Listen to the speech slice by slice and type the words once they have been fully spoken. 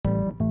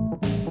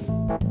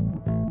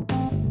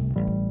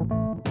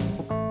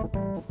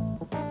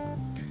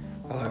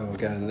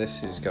again,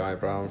 this is Guy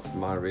Brown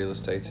from My Real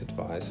Estate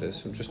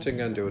Advisors. I'm just going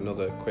to do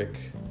another quick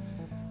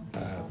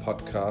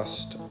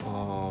podcast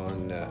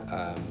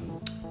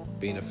on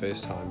being a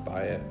first-time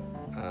buyer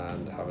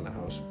and having a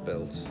house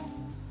built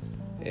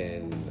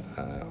in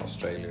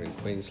Australia and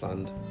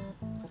Queensland,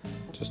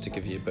 just to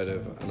give you a bit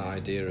of an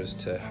idea as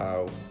to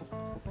how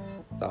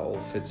that all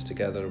fits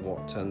together and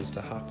what tends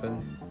to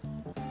happen.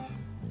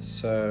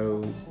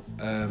 So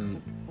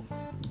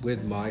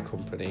with my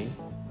company,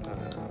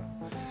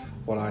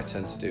 what I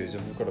tend to do is,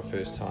 if we've got a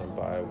first time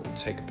buyer, we'll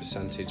take a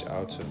percentage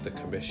out of the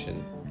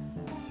commission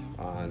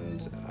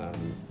and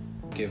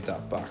give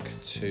that back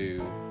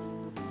to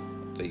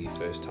the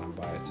first time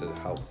buyer to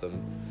help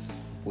them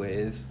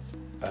with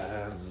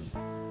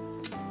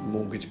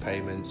mortgage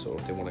payments, or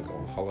if they want to go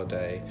on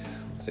holiday,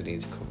 if they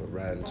need to cover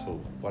rent or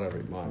whatever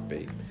it might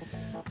be.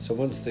 So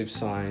once they've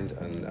signed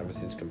and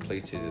everything's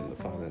completed and the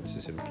finance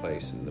is in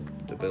place and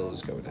the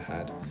builder's going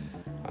ahead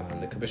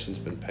and the commission's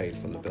been paid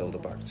from the builder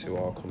back to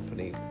our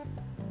company,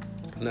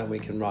 and then we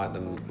can write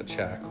them a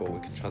cheque, or we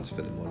can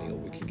transfer the money, or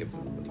we can give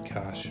them the money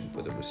cash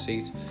with a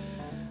receipt.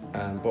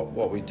 But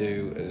what we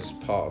do as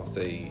part of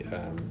the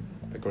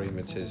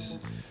agreement is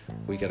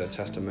we get a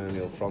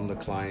testimonial from the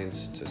client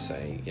to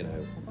say,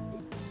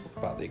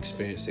 about the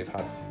experience they've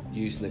had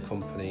using the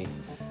company.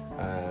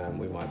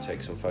 We might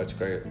take some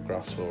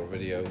photographs or a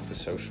video for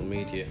social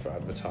media, for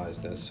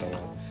advertising and so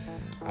on.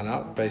 And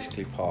that's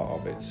basically part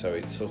of it. So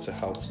it sort of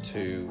helps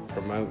to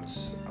promote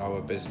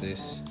our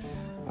business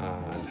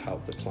and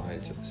help the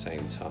client at the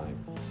same time.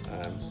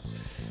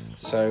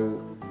 So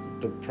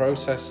the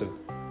process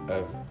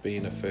of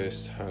being a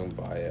first home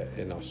buyer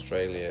in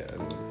Australia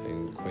and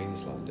in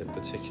Queensland in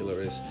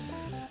particular is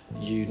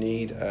you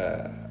need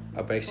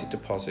a basic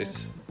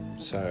deposit.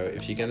 So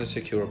if you're going to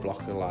secure a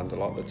block of land, a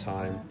lot of the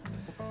time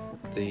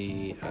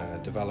the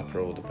developer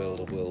or the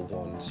builder will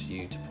want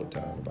you to put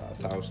down about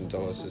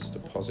 $1,000 as a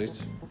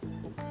deposit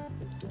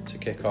to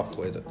kick off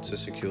with to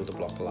secure the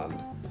block of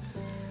land.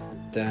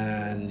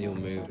 Then you'll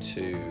move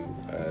to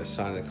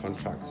signing a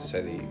contract to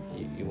say that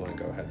you want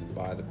to go ahead and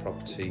buy the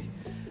property,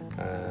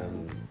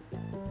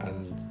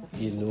 and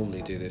you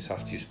normally do this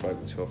after you've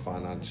spoken to a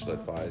financial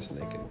advisor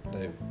and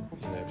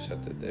they've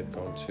said that they've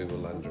gone to a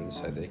lender and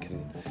said they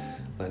can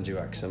lend you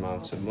X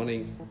amount of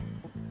money,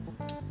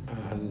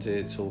 and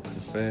it's all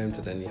confirmed.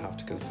 And then you have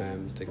to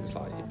confirm things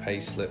like your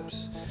pay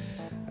slips,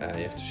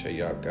 you have to show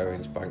your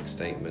outgoings, bank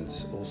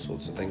statements, all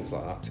sorts of things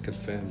like that to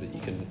confirm that you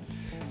can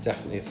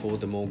definitely afford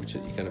the mortgage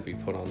that you're going to be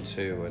put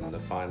onto, and the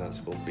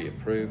finance will be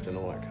approved and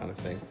all that kind of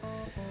thing.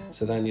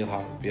 So then you'll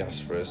have to be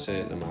asked for a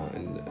certain amount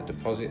in a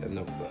deposit, and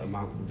the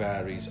amount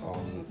varies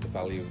on the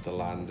value of the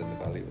land and the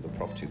value of the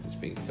property that's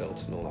being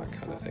built and all that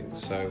kind of thing.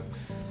 So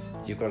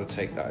you've got to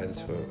take that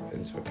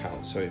into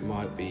account. So it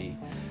might be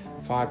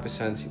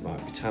 5%, it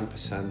might be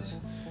 10%,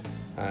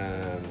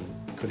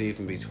 could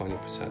even be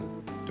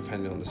 20%,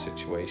 depending on the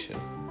situation.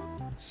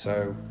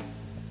 So,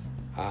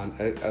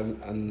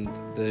 and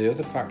the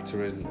other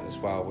factor in as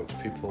well, which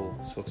people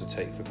sort of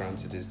take for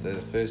granted, is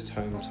the first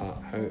home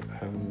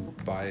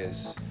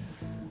buyers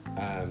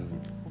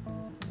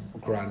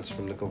grants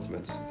from the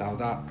government. Now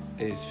that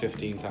is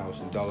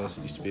 $15,000.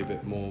 It used to be a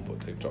bit more, but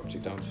they've dropped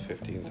it down to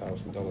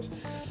 $15,000.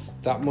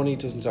 That money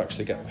doesn't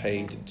actually get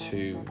paid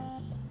to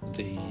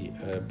the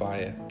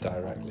buyer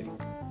directly.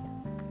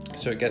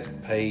 So it gets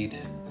paid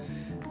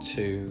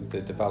to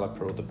the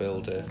developer or the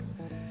builder,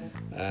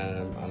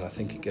 and I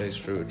think it goes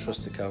through a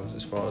trust account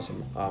as far as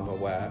I'm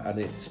aware, and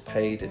it's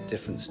paid at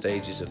different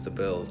stages of the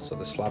build. So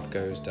the slab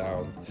goes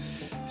down,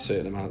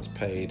 certain amounts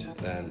paid,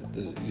 then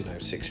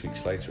there's 6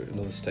 weeks later at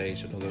another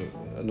stage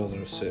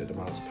another certain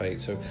amounts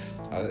paid. So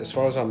as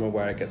far as I'm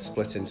aware, it gets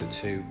split into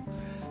two.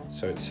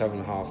 So it's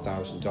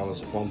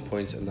 $7,500 at one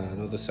point, and then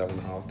another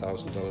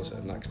 $7,500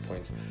 at the next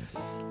point,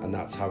 and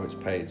that's how it's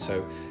paid.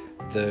 So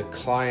the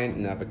client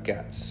never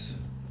gets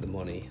the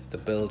money, the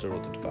builder or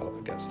the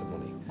developer gets the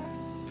money.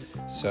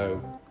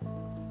 So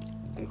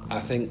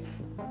I think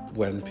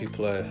when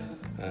people are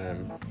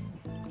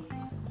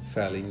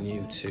fairly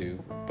new to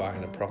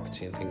buying a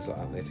property and things like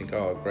that, and they think,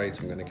 oh great,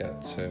 I'm going to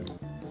get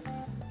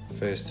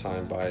first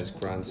time buyers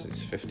grant,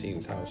 it's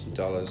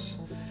 $15,000.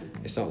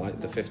 It's not like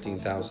the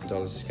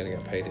 $15,000 is going to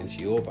get paid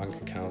into your bank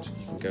account and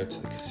you can go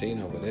to the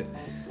casino with it.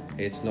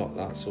 It's not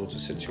that sort of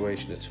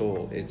situation at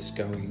all. It's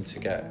going to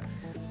get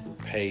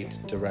paid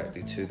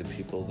directly to the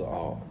people that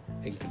are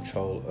in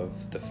control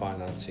of the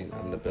financing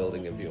and the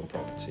building of your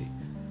property.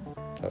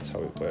 That's how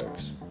it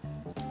works.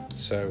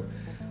 So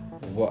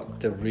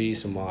what the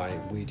reason why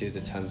we do the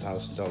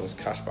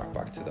 $10,000 cash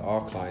back to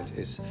our client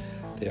is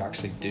they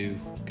actually do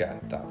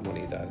get that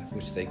money then,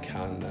 which they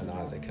can then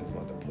either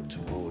put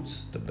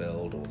towards the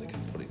build, or they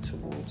can put it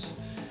towards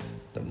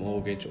the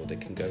mortgage, or they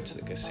can go to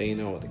the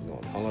casino, or they can go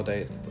on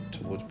holiday, they can put it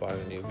towards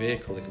buying a new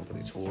vehicle, they can put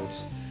it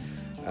towards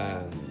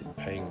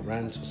paying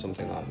rent or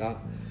something like that,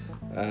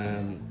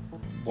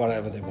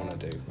 whatever they want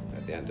to do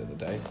at the end of the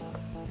day.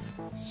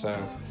 So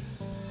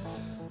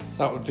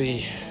that would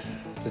be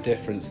the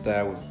difference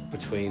there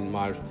between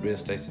my real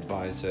estate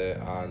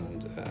advisor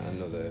and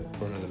another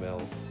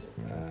run-of-the-mill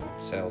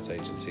sales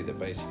agency that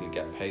basically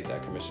get paid their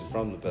commission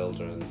from the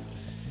builder, and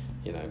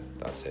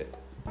that's it.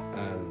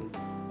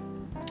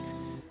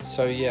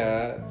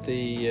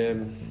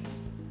 The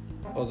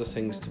other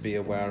things to be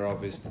aware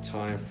of is the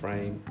time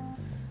frame,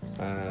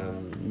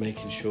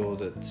 making sure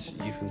that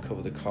you can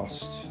cover the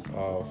cost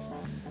of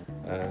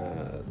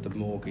the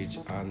mortgage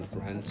and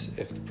rent.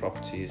 If the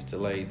property is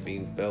delayed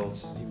being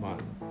built, you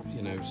might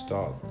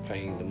start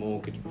paying the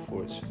mortgage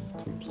before it's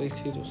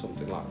completed or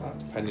something like that,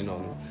 depending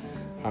on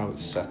how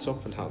it's set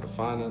up and how the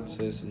finance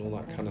is and all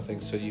that kind of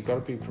thing. So you've got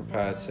to be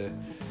prepared to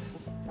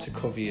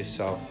cover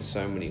yourself for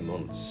so many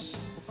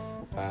months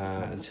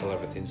until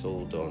everything's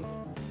all done,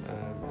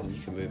 and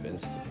you can move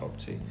into the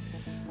property.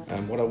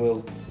 What I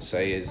will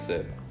say is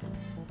that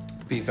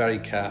be very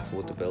careful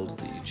with the builder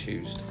that you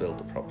choose to build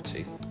the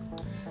property.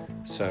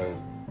 So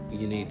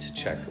you need to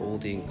check all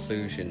the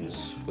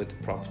inclusions with the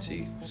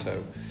property.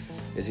 So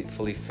is it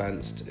fully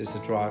fenced? Is the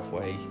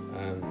driveway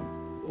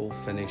all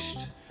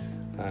finished?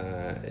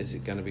 Is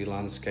it going to be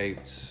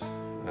landscaped?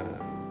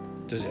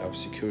 Does it have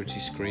security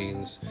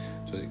screens?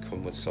 Does it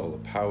come with solar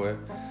power?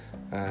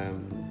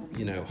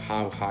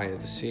 How high are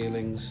the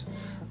ceilings?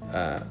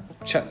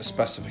 Check the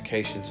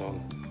specifications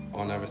on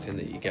everything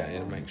that you get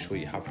in and make sure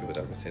you're happy with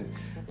everything.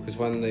 Because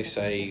when they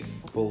say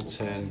full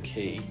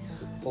turnkey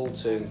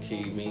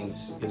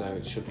means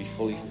it should be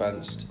fully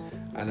fenced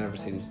and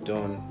everything's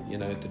done.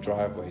 The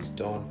driveway's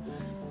done,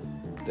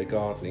 the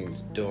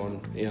gardening's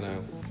done.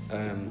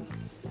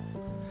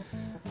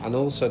 And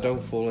also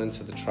don't fall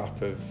into the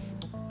trap of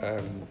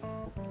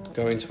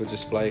going to a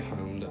display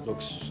home that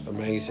looks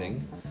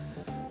amazing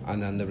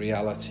and then the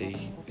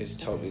reality is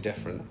totally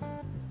different.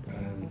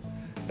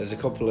 There's a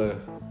couple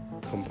of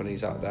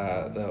companies out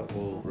there that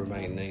will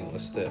remain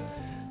nameless that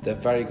they're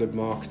very good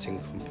marketing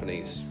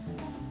companies.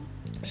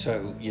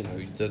 So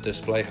the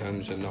display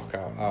homes are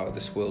knockout out of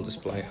this world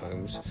display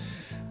homes,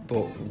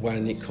 but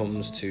when it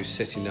comes to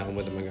sitting down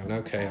with them and going,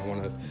 okay,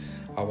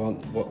 I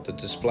want what the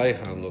display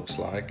home looks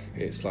like,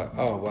 it's like,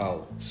 oh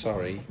well,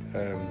 sorry,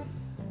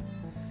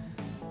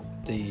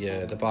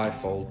 the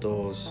bifold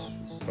doors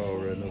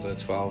are another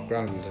 12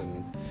 grand,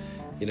 and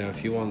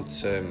if you want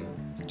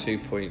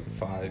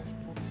 2.5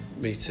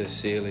 metre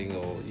ceiling,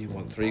 or you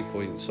want 3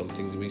 point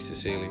something metre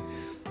ceiling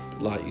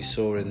like you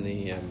saw in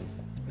the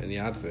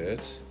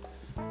advert,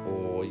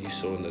 or you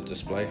saw in the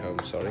display home,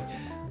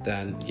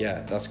 then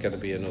that's going to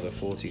be another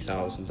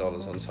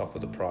 $40,000 on top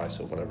of the price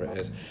or whatever it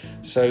is.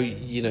 So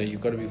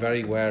you've got to be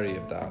very wary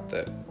of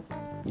that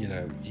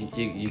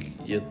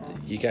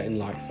you're getting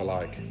like for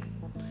like.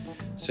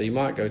 So you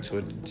might go to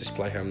a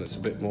display home that's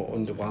a bit more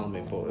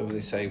underwhelming, but if they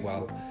say,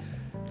 well,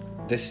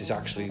 this is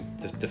actually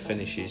the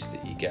finishes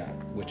that you get,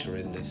 which are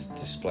in this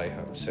display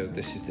home. So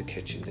this is the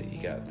kitchen that you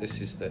get,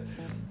 this is the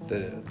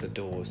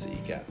doors that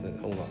you get,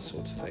 and all that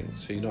sort of thing.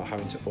 So you're not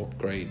having to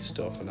upgrade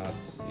stuff and add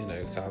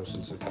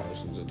thousands of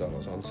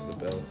dollars onto the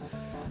bill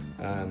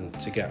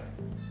to get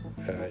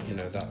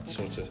that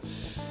sort of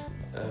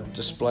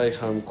display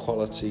home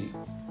quality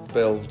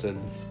build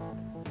and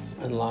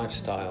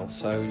lifestyle.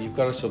 So you've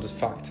got to sort of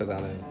factor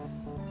that in.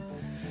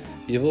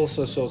 You've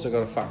also sort of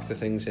got to factor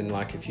things in,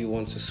 like if you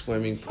want a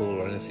swimming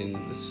pool or anything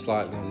that's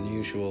slightly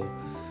unusual,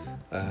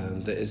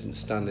 that isn't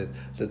standard,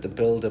 that the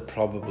builder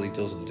probably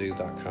doesn't do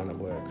that kind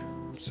of work.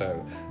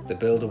 So the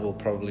builder will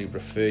probably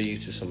refer you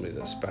to somebody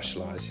that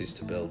specialises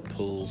to build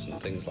pools and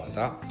things like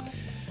that,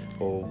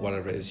 or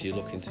whatever it is you're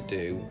looking to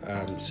do.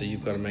 So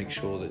you've got to make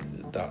sure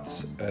that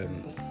that's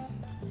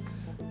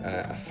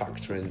a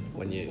factor in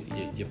when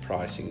you're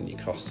pricing and your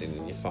costing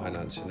and your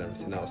financing and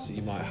everything else.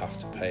 You might have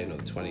to pay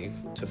another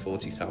 $20,000 to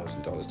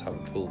 $40,000 to have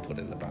a pool put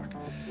in the back,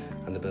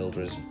 and the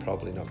builder is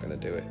probably not going to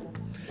do it.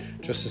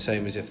 Just the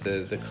same as if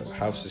the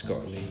house has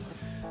got any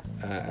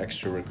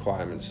extra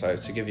requirements. So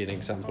to give you an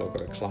example, I've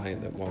got a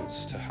client that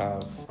wants to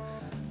have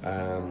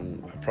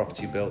a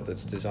property built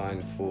that's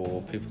designed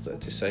for people that are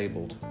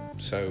disabled.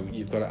 So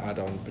you've got to add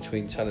on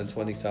between $10,000 and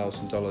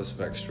 $20,000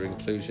 of extra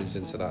inclusions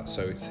into that.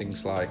 So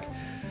things like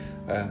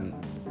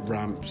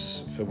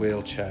ramps for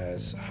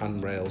wheelchairs,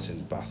 handrails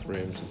in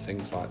bathrooms and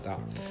things like that.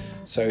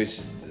 So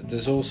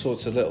there's all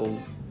sorts of little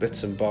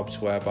bits and bobs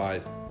whereby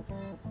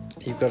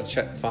you've got to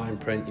check the fine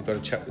print, you've got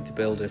to check with the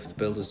builder if the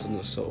builder's done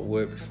this sort of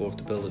work before, if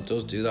the builder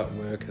does do that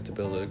work, if the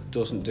builder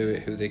doesn't do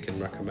it, who they can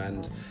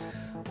recommend,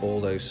 all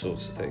those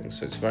sorts of things.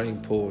 So it's very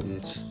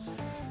important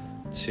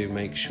to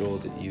make sure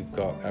that you've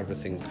got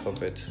everything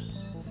covered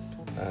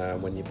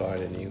when you're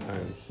buying a new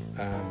home.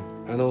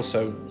 And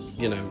also,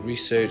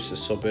 research the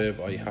suburb.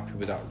 Are you happy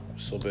with that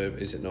suburb?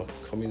 Is it an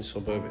upcoming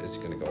suburb? Is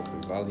it going to go up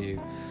in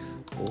value?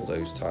 All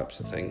those types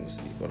of things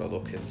that you've got to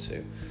look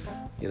into.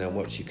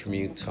 What's your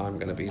commute time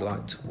going to be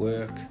like to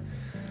work?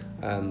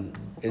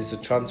 Is there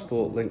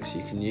transport links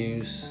you can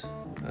use?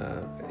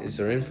 Is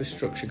there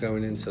infrastructure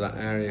going into that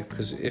area?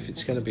 Because if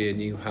it's going to be a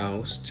new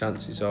house,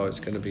 chances are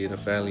it's going to be in a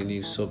fairly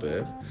new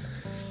suburb.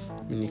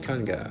 I mean, you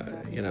can get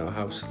a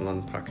house and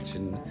land package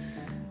in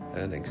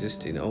an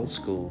existing old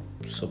school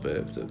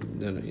suburb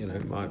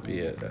that might be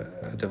a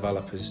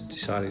developer's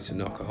decided to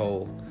knock a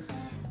hole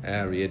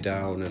area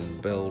down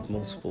and build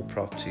multiple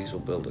properties or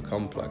build a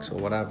complex or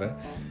whatever.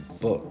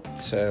 But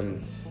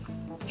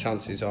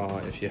chances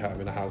are, if you're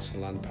having a house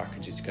and land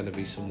package, it's going to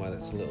be somewhere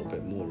that's a little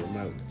bit more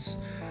remote, that's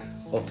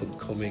up and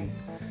coming,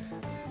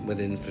 with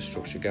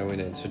infrastructure going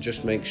in. So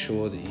just make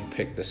sure that you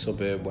pick the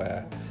suburb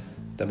where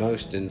the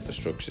most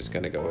infrastructure is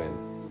going to go in,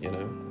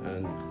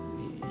 and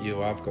you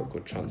have got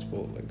good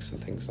transport links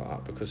and things like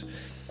that, because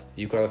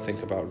you've got to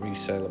think about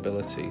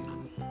resaleability.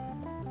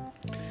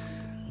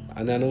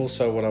 And then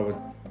also what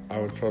I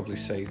would probably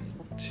say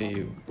to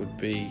you would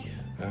be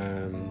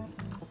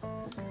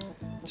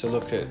to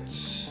look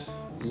at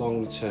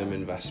long-term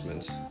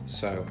investment.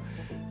 So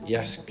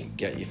yes,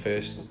 get your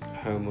first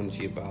home under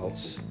your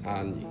belt,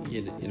 and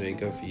you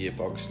go for your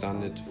bog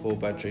standard 4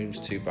 bedrooms,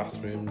 2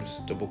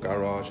 bathrooms, double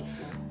garage,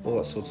 all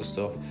that sort of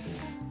stuff.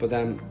 But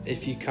then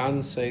if you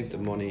can save the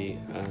money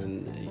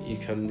and you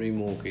can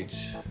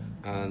remortgage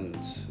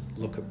and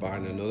look at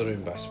buying another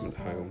investment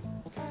home,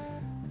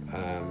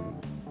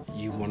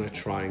 you want to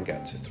try and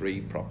get to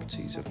 3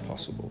 properties if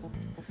possible.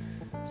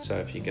 So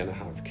if you're going to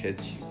have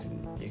kids,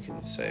 you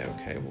can say,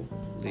 okay, we'll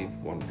leave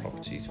 1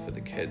 property for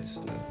the kids,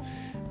 and then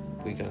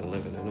we're going to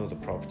live in another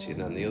property,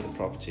 and then the other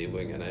property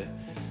we're going to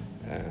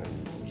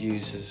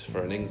use as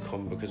for an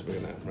income because we're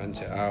going to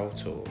rent it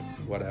out or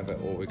whatever,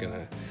 or we're going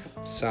to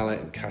sell it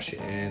and cash it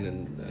in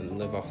and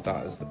live off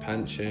that as the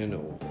pension, or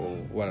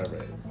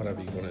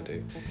whatever you want to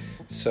do.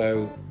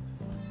 So,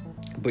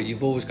 but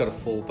you've always got to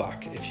fall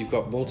back. If you've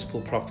got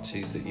multiple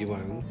properties that you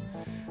own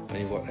and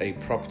you've got a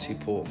property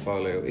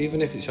portfolio,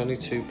 even if it's only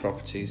 2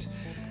 properties,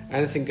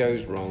 anything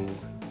goes wrong,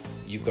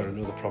 you've got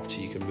another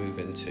property you can move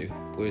into,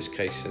 worst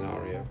case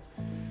scenario.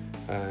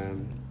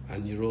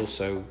 And you're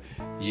also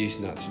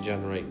using that to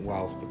generate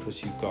wealth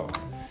because you've got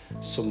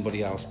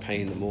somebody else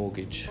paying the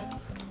mortgage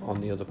on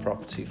the other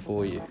property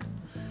for you.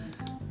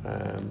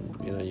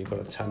 You've got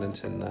a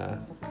tenant in there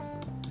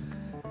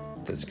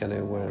that's going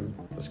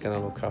to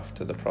look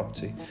after the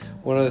property.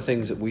 One of the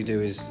things that we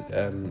do is,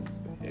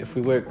 if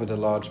we work with a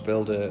large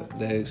builder,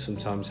 they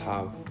sometimes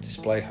have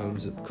display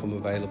homes that become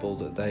available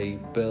that they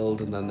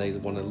build and then they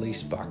want to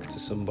lease back to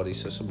somebody.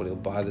 So somebody will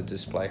buy the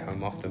display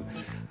home off them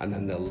and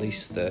then they'll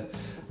lease the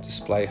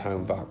display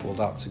home back. Well,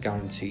 that's a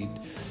guaranteed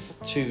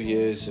 2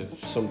 years of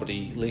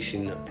somebody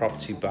leasing a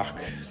property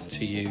back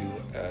to you,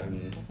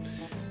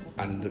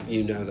 and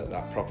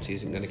that property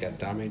isn't going to get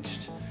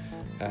damaged.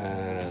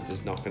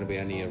 There's not going to be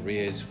any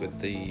arrears with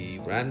the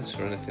rent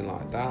or anything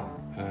like that.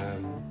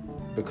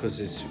 Because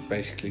it's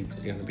basically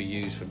going to be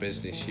used for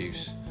business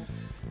use,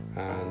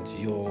 and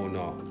you're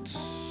not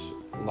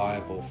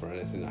liable for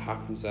anything that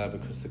happens there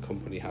because the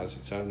company has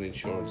its own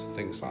insurance and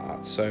things like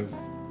that. So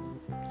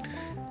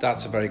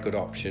that's a very good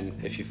option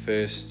if you're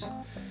first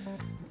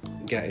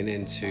getting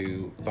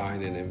into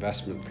buying an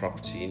investment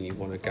property and you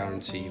want to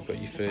guarantee you've got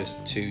your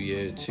first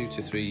 2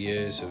 to 3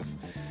 years of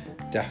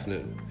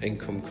definite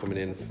income coming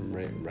in from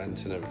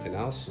rent and everything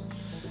else.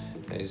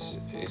 Is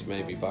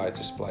maybe buy a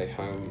display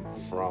home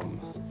from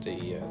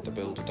the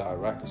builder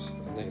direct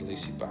and they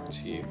lease it back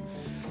to you.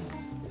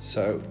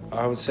 So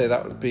I would say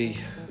that would be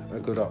a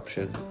good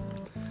option.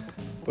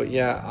 But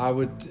yeah, I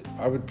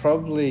would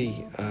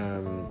probably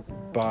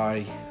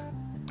buy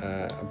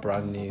a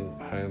brand new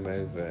home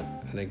over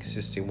an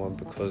existing one,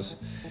 because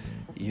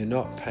you're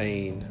not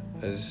paying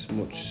as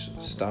much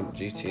stamp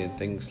duty and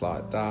things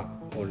like that,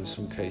 or in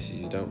some cases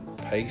you don't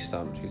pay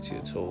stamp duty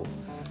at all.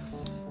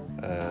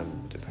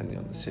 Depending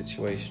on the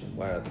situation,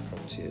 where the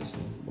property is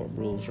and what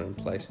rules are in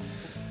place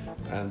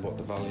and what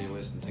the value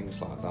is and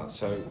things like that.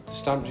 So the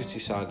stamp duty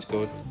side's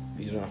good,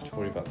 you don't have to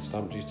worry about the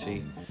stamp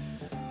duty.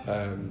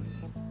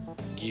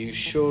 You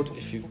should,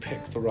 if you've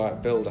picked the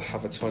right builder,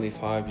 have a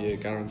 25-year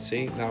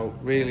guarantee. Now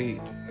really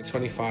a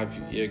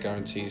 25-year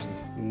guarantee is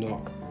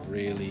not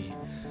really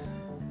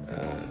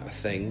a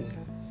thing.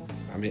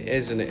 I mean, it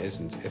is and it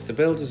isn't. If the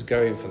builder's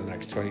going for the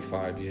next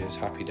 25 years,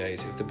 happy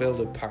days. If the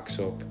builder packs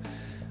up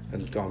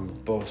and gone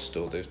bust,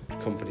 or the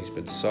company's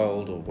been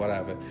sold or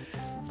whatever,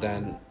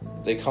 then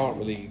they can't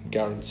really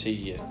guarantee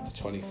you the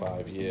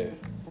 25-year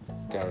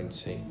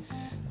guarantee.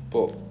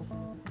 But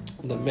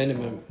the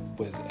minimum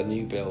with a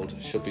new build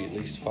should be at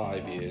least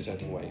 5 years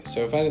anyway.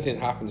 So if anything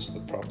happens to the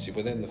property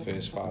within the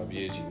first 5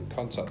 years, you can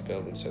contact the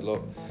builder and say,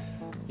 look,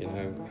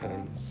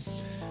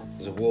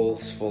 there's a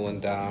wall's fallen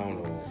down,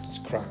 or there's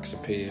cracks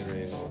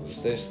appearing, or there's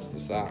this,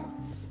 there's that,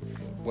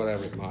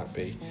 whatever it might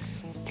be,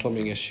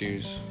 plumbing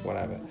issues,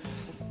 whatever.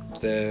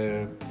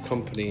 The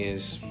company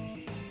is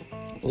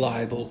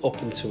liable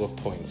up until a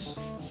point.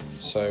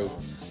 So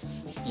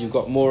you've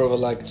got more of a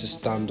leg to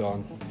stand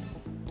on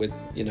with,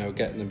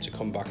 getting them to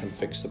come back and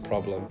fix the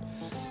problem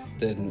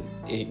than,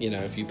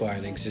 if you buy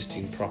an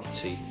existing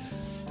property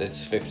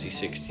that's 50,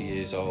 60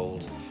 years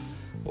old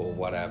or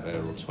whatever,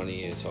 or 20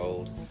 years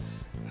old.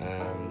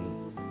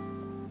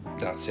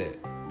 That's it.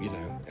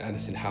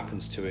 Anything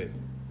happens to it,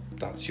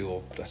 that's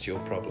your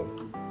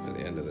problem at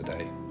the end of the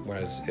day.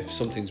 Whereas if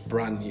something's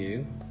brand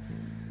new,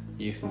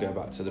 you can go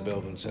back to the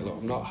builder and say, look,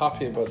 I'm not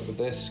happy about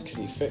this,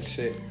 can you fix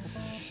it?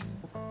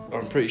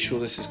 I'm pretty sure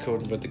this is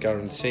covered with the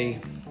guarantee.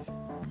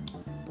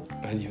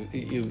 and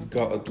you've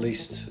got at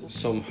least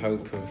some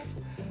hope of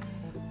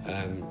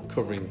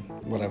covering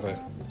whatever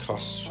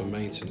costs for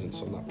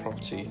maintenance on that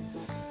property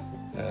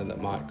that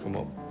might come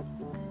up,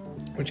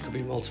 which could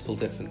be multiple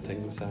different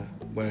things there.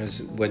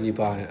 Whereas when you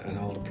buy an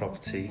older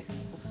property,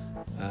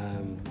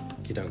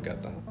 you don't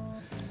get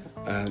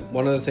that.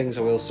 One of the things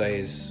I will say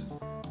is,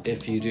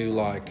 if you do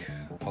like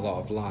a lot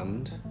of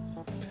land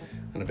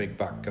and a big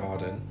back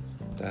garden,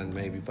 then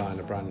maybe buying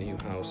a brand new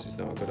house is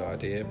not a good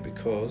idea,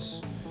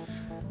 because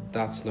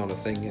that's not a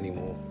thing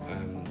anymore.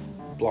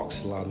 Blocks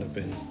of land have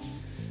been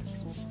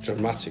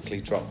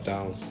dramatically dropped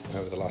down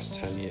over the last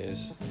 10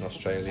 years in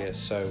Australia.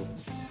 So,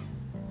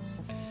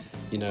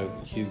 there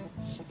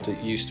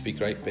used to be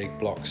great big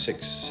blocks,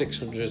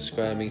 600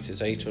 square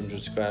metres,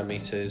 800 square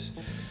metres,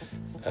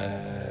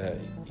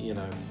 and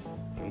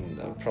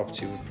a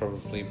property would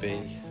probably be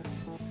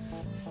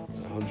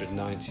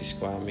 190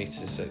 square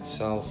metres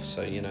itself.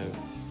 So,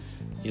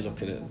 you're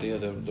looking at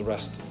the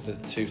rest, the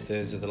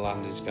 2/3 of the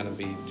land is going to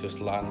be just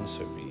land,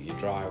 so your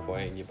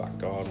driveway and your back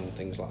garden and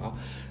things like that.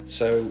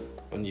 So,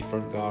 on your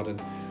front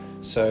garden.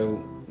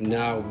 So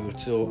now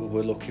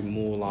we're looking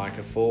more like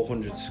a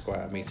 400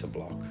 square metre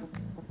block.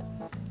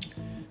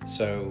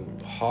 So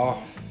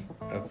half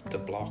of the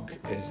block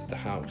is the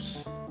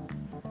house,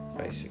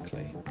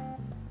 basically,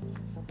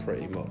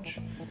 pretty much.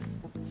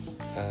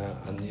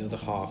 And the other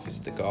half is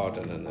the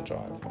garden and the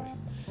driveway.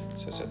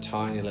 So it's a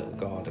tiny little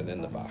garden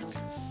in the back.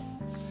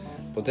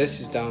 But this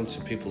is down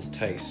to people's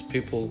tastes.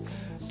 People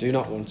do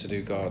not want to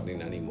do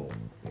gardening anymore.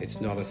 It's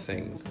not a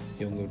thing.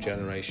 Younger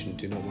generation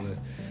do not want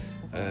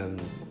to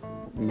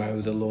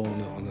mow the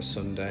lawn on a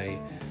Sunday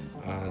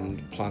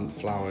and plant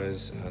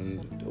flowers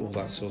and all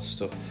that sort of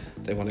stuff.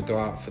 They want to go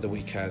out for the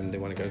weekend. They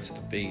want to go to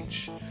the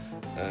beach.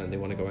 They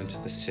want to go into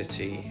the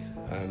city.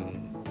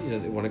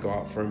 They want to go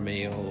out for a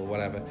meal or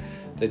whatever.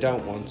 They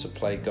don't want to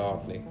play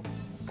gardening.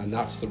 And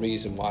that's the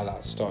reason why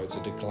that started to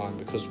decline,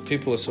 because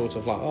people are sort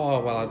of like,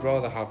 oh, well, I'd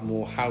rather have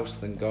more house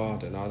than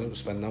garden. I don't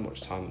spend that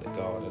much time in the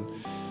garden.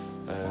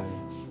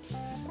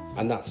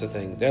 And that's the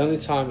thing. The only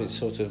time it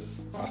sort of,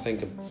 I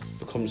think,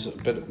 becomes a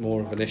bit more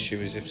of an issue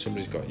is if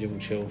somebody's got young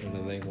children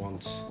and they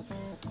want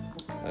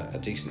a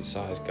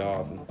decent-sized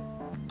garden.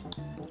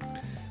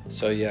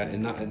 So, yeah,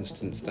 in that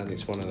instance, then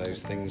it's one of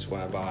those things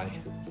whereby,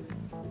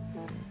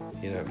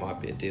 it might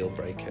be a deal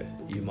breaker.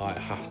 You might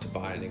have to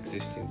buy an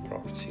existing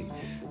property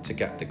to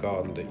get the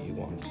garden that you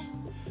want.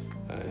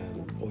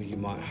 Or you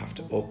might have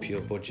to up your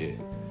budget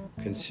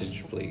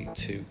considerably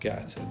to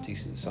get a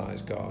decent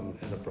sized garden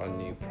in a brand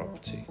new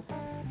property.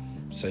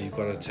 So you've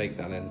got to take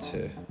that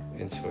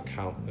into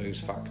account, those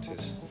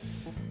factors.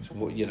 So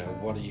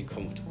what are you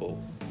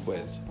comfortable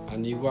with?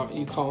 And you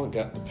can't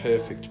get the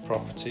perfect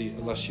property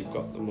unless you've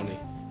got the money.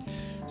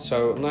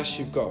 So unless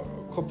you've got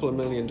a couple of $1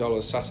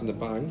 million sat in the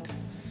bank,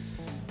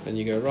 and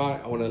you go, right,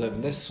 I want to live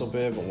in this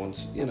suburb, I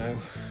want,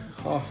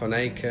 half an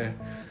acre,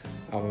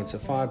 I want a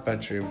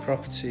 5-bedroom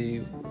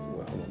property, I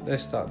want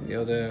this, that and the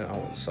other, I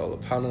want solar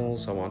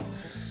panels, I want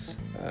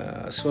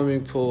a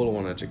swimming pool, I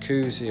want a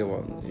jacuzzi, I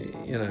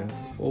want,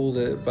 all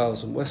the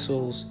bells and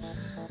whistles.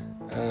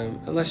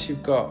 Unless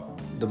you've got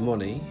the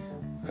money,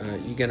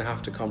 you're going to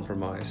have to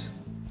compromise.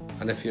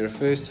 And if you're a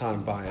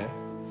first-time buyer,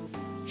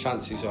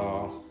 chances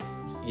are,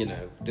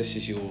 this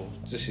is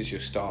your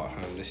start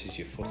home, this is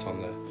your foot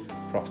on the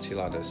property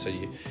ladder, so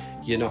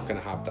you're not going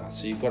to have that.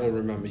 So you've got to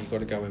remember, you've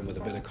got to go in with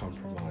a bit of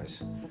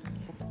compromise.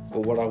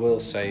 But what I will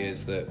say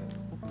is that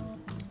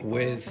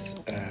with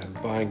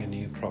buying a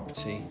new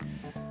property,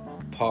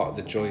 part of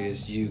the joy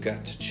is you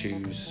get to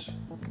choose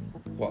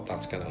what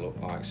that's going to look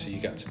like. So you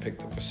get to pick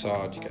the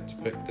facade, you get to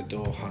pick the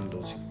door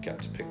handles, you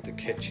get to pick the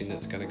kitchen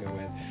that's going to go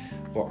in,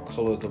 what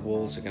colour the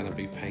walls are going to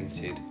be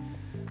painted.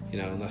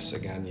 Unless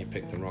again you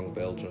pick the wrong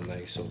builder and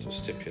they sort of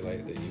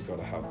stipulate that you've got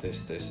to have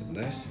this, this and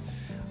this.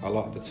 A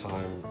lot of the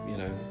time,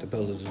 the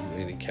builder doesn't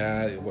really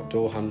care what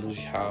door handles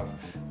you have,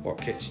 what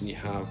kitchen you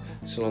have,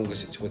 so long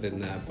as it's within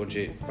their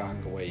budget,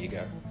 bang, away you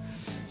go.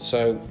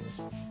 So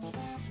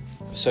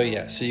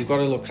you've got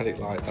to look at it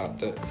like that,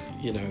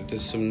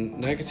 there's some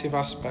negative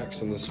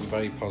aspects and there's some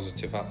very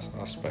positive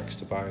aspects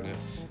to buying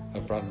a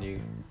brand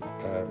new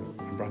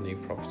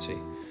property.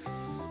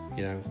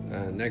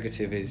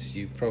 Negative is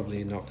you're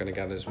probably not going to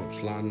get as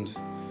much land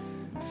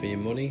for your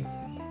money.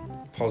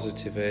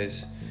 Positive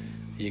is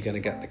you're going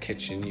to get the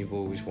kitchen you've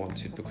always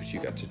wanted because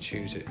you get to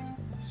choose it.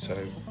 So,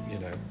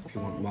 if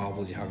you want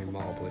marble, you're having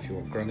marble. If you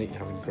want granite, you're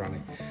having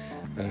granite.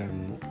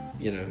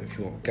 If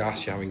you want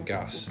gas, you're having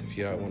gas. If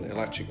you want an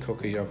electric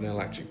cooker, you're having an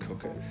electric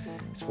cooker.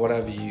 It's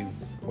whatever you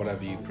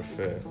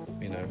prefer.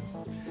 If you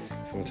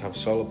want to have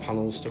solar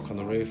panels stuck on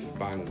the roof,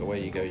 bang,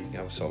 away you go. You can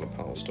have solar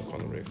panels stuck on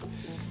the roof.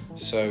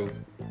 So,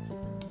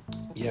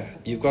 yeah,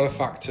 you've got to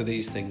factor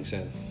these things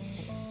in,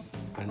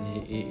 and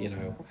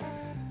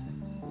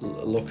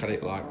look at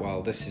it like,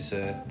 well, this is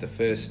the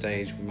first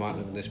stage. We might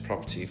live in this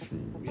property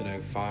from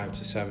 5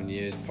 to 7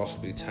 years,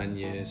 possibly 10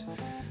 years,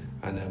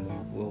 and then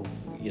we'll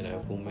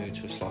move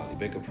to a slightly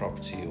bigger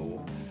property,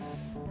 or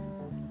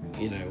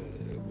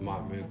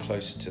might move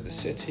closer to the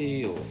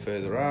city or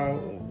further out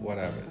or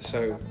whatever.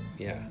 So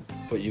yeah,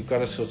 but you've got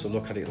to sort of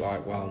look at it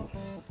like, well,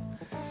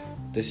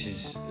 this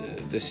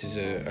is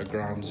a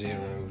ground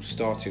zero,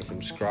 starting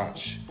from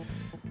scratch,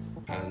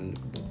 and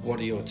what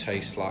are your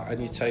tastes like? And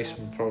your tastes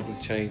will probably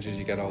change as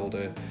you get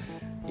older.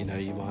 You know,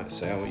 you might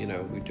say, oh, you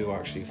know, we do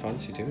actually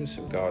fancy doing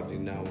some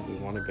gardening now. We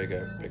want a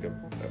bigger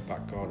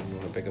back garden, we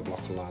want a bigger block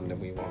of land,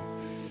 and we want,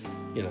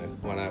 you know,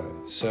 whatever.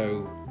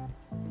 So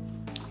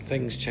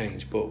things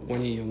change, but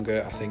when you're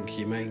younger, I think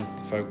your main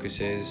focus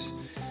is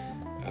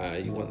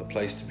you want the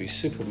place to be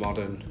super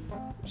modern,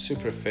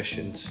 super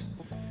efficient,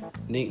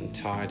 neat and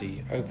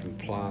tidy, open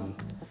plan,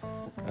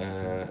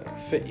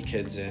 fit your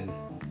kids in,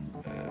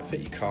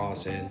 fit your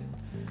cars in.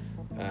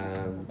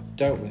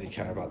 Don't really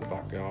care about the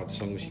backyard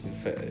as long as you can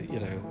fit, you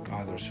know,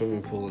 either a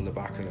swimming pool in the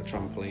back and a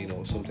trampoline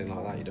or something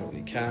like that. You don't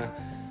really care,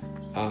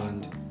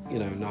 and you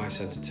know, nice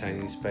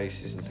entertaining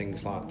spaces and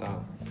things like that.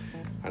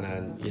 And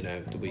then, you know,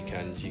 the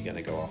weekends you're going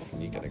to go off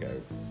and you're going to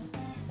go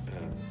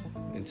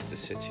into the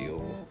city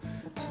or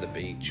to the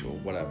beach or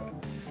whatever.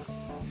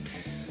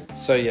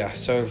 So yeah,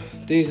 so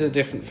these are the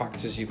different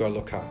factors you've got to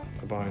look at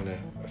for buying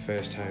a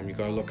first home. You've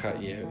got to look at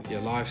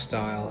your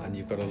lifestyle, and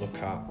you've got to look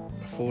at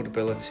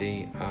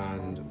affordability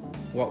and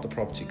what the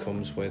property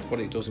comes with, what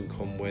it doesn't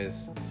come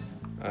with,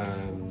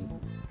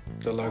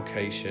 the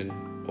location,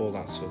 all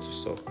that sort of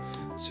stuff.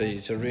 So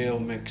it's a real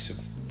mix of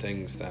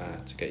things there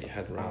to get your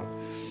head around,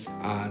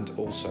 and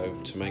also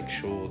to make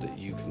sure that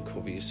you can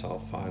cover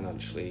yourself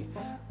financially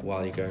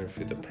while you're going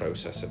through the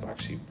process of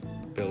actually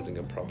building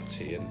a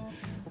property and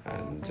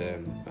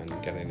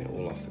getting it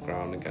all off the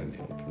ground and getting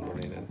it up and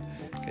running and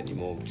getting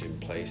your mortgage in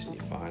place and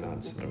your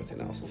finance and everything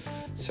else.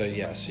 So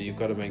yeah, so you've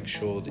got to make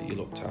sure that you're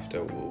looked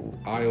after.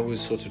 I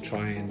always sort of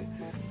try and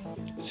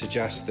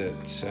suggest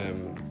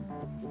that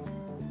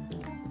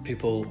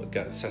people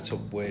get set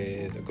up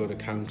with a good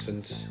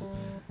accountant,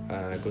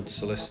 good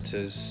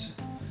solicitors,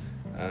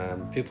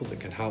 people that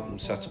can help them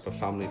set up a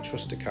family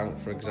trust account,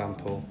 for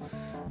example,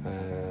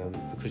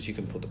 because you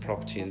can put the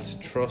property into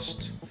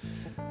trust.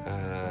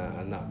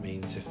 And that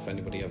means if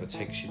anybody ever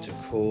takes you to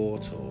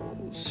court or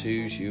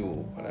sues you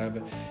or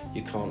whatever,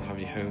 you can't have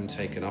your home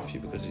taken off you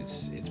because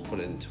it's put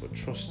into a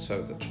trust.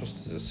 So the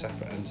trust is a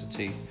separate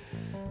entity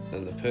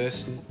than the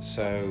person.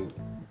 So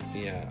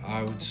yeah,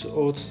 I would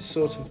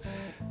sort of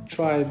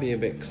try and be a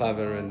bit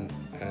clever and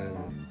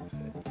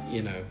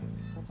you know,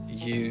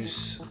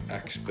 use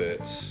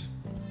experts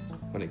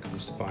when it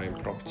comes to buying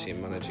property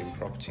and managing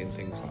property and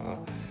things like that.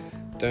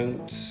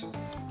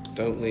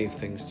 Don't leave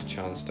things to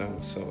chance.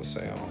 Don't sort of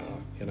say, oh,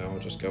 you know, I'll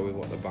just go with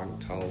what the bank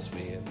tells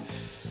me, and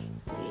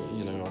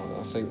you know,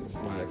 I think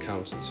my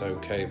accountant's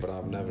okay, but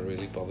I've never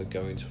really bothered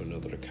going to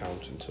another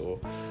accountant, or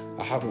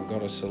I haven't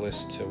got a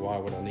solicitor. Why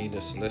would I need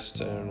a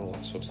solicitor and all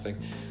that sort of thing?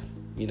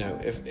 You know,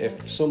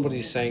 if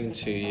somebody's saying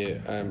to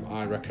you,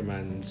 I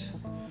recommend,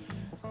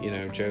 you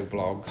know, Joe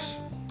Bloggs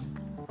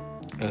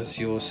as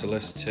your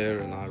solicitor,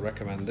 and I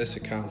recommend this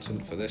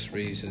accountant for this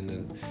reason,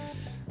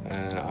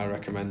 and I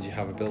recommend you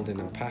have a building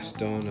and pest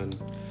done, and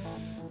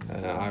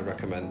I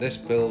recommend this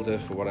builder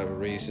for whatever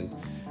reason.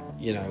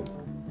 You know,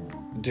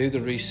 do the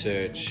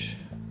research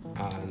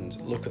and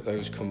look at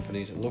those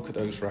companies and look at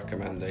those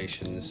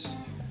recommendations,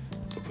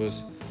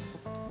 because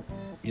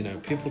you know,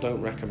 people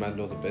don't recommend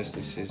other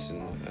businesses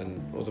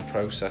and other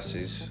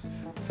processes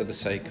for the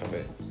sake of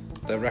it.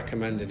 They're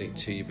recommending it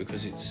to you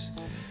because it's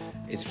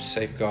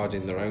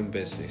safeguarding their own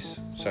business.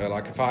 So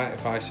like if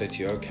I say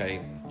to you,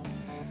 okay,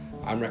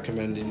 I'm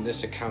recommending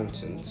this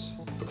accountant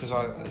because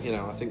I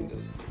think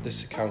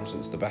this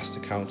accountant's the best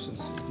accountant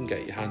you can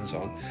get your hands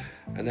on,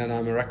 and then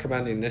I'm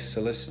recommending this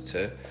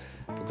solicitor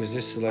because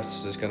this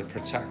solicitor is going to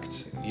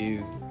protect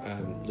you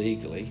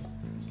legally.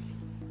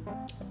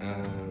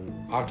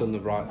 I've done the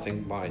right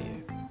thing by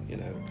you, you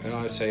know. And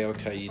I say,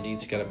 okay, you need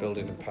to get a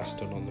building and pest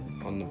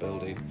done on the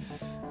building,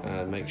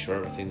 make sure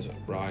everything's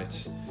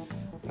right,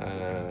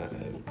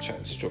 check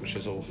the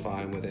structure's all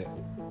fine with it.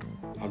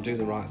 I'm doing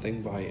the right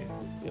thing by you.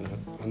 You know,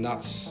 and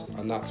that's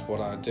what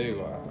I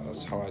do.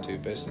 That's how I do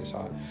business.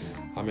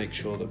 I make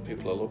sure that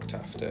people are looked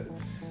after.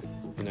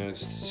 You know, it's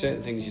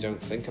certain things you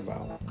don't think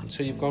about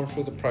until you've gone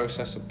through the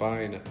process of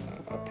buying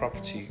a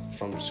property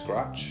from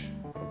scratch,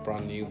 a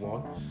brand new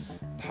one,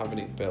 and having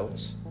it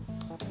built.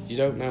 You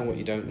don't know what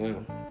you don't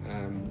know,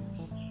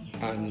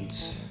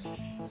 and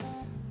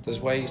there's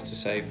ways to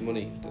save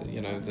money.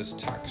 You know, there's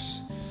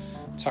tax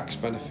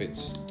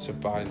benefits to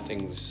buying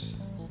things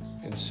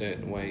in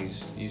certain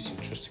ways using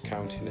trust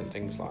accounting and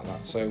things like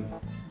that. So,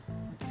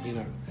 you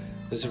know,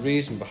 there's a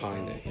reason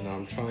behind it. You know,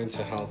 I'm trying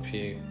to help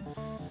you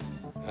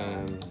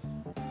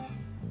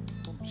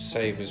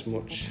save as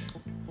much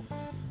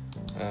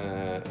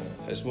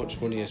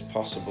money as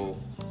possible,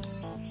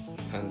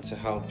 and to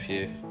help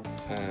you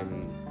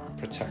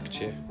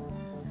protect you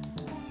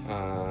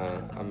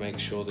and make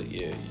sure that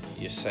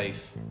you're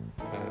safe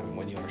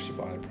when you actually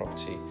buy a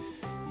property.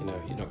 You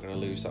know, you're not going to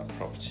lose that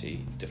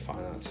property. The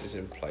finances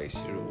in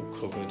place, you're all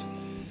covered.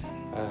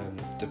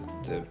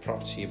 The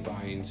property you're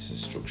buying is a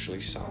structurally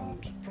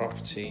sound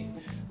property.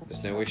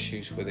 There's no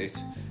issues with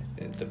it.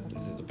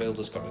 the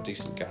builder's got a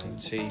decent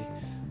guarantee.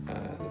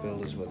 The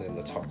builder's within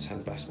the top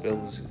 10 best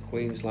builders in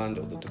Queensland,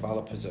 or the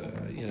developers are,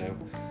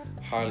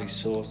 highly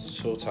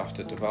sought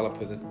after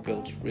developer that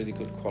builds really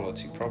good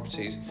quality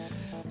properties.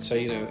 So,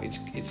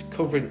 it's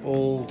covering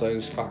all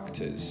those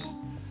factors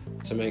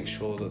to make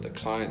sure that the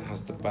client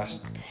has the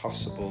best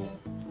possible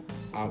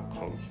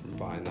outcome from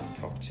buying that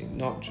property.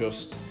 Not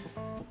just,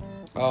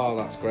 oh,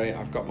 that's great,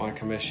 I've got my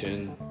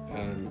commission,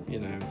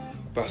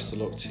 best of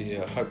luck to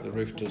you, I hope the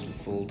roof doesn't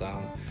fall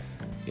down,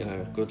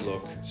 good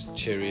luck,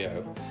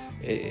 cheerio.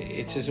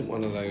 It isn't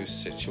one of those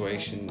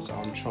situations.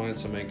 I'm trying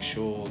to make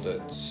sure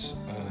that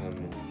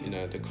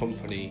the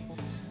company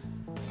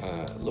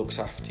looks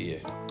after you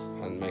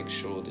and makes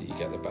sure that you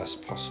get the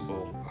best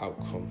possible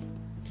outcome,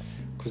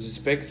 because it's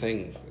a big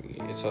thing.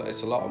 It's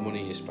a lot of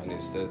money you spend.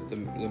 It's the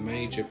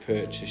major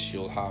purchase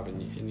you'll have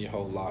in your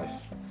whole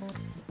life.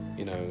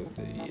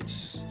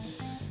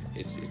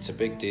 It's a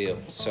big deal.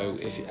 So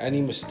if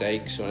any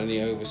mistakes or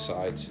any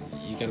oversights,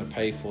 you're going to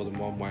pay for them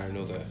one way or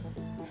another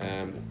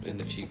in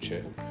the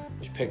future.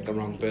 If you pick the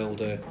wrong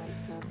builder,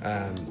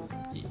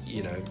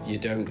 you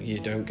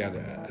don't get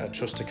a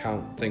trust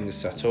account thing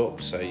set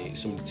up. So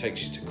somebody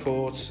takes you to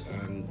court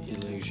and you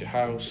lose your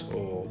house,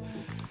 or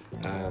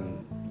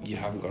you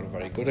haven't got a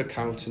very good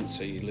accountant,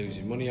 so you're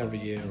losing money every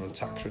year on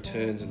tax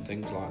returns and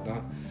things like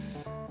that.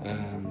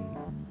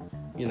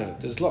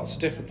 There's lots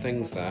of different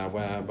things there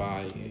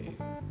whereby,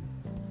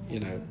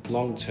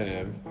 long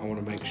term, I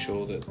want to make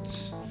sure that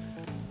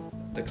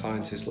the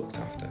client is looked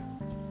after.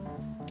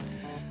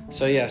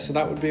 So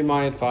that would be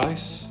my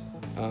advice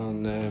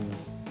on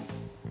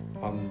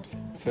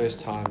first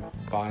time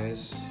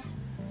buyers,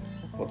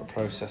 what the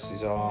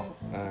processes are,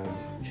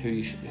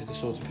 the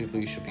sorts of people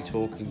you should be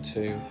talking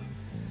to,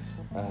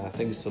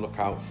 things to look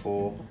out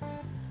for.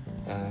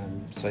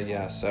 So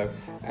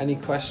any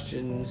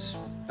questions,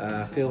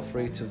 feel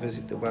free to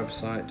visit the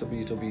website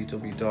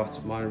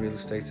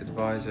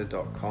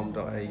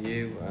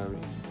www.myrealestateadvisor.com.au.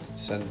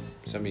 Send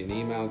me an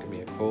email, give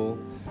me a call.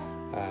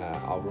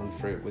 I'll run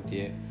through it with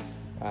you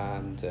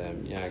and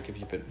give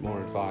you a bit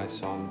more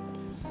advice on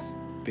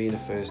being a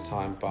first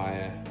time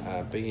buyer,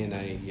 being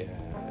the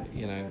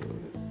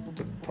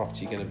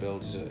property you're going to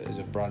build is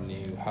a brand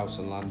new house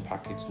and land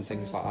package and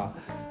things like that,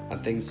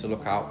 and things to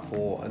look out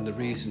for, and the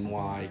reason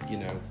why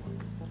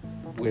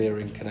we're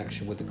in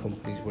connection with the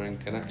companies we're in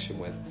connection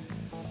with.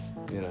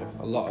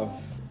 A lot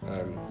of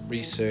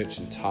research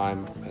and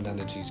time and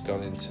energy's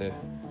gone into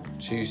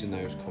choosing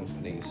those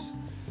companies.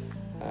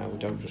 We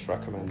don't just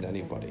recommend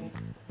anybody.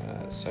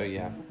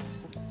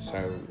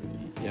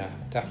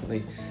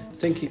 Definitely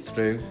think it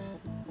through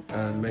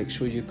and make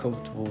sure you're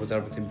comfortable with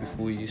everything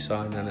before you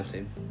sign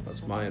anything.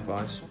 That's my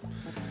advice.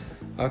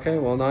 Okay,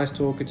 well, nice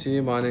talking to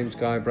you. My name's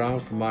Guy Brown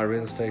from My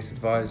Real Estate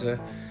Advisor.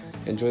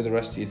 Enjoy the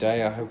rest of your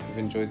day. I hope you've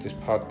enjoyed this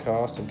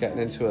podcast. I'm getting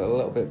into it a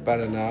little bit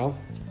better now.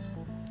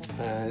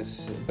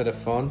 It's a bit of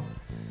fun.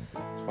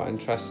 It's quite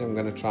interesting. I'm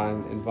going to try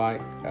and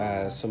invite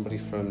somebody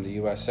from the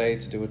USA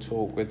to do a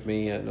talk with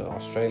me, and an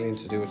Australian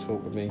to do a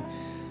talk with me,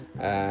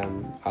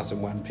 as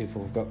and when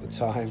people have got the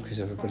time,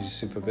 because everybody's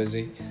super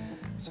busy.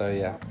 So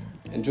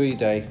enjoy your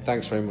day.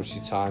 Thanks very much for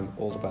your time.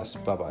 All the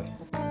best.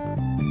 Bye-bye.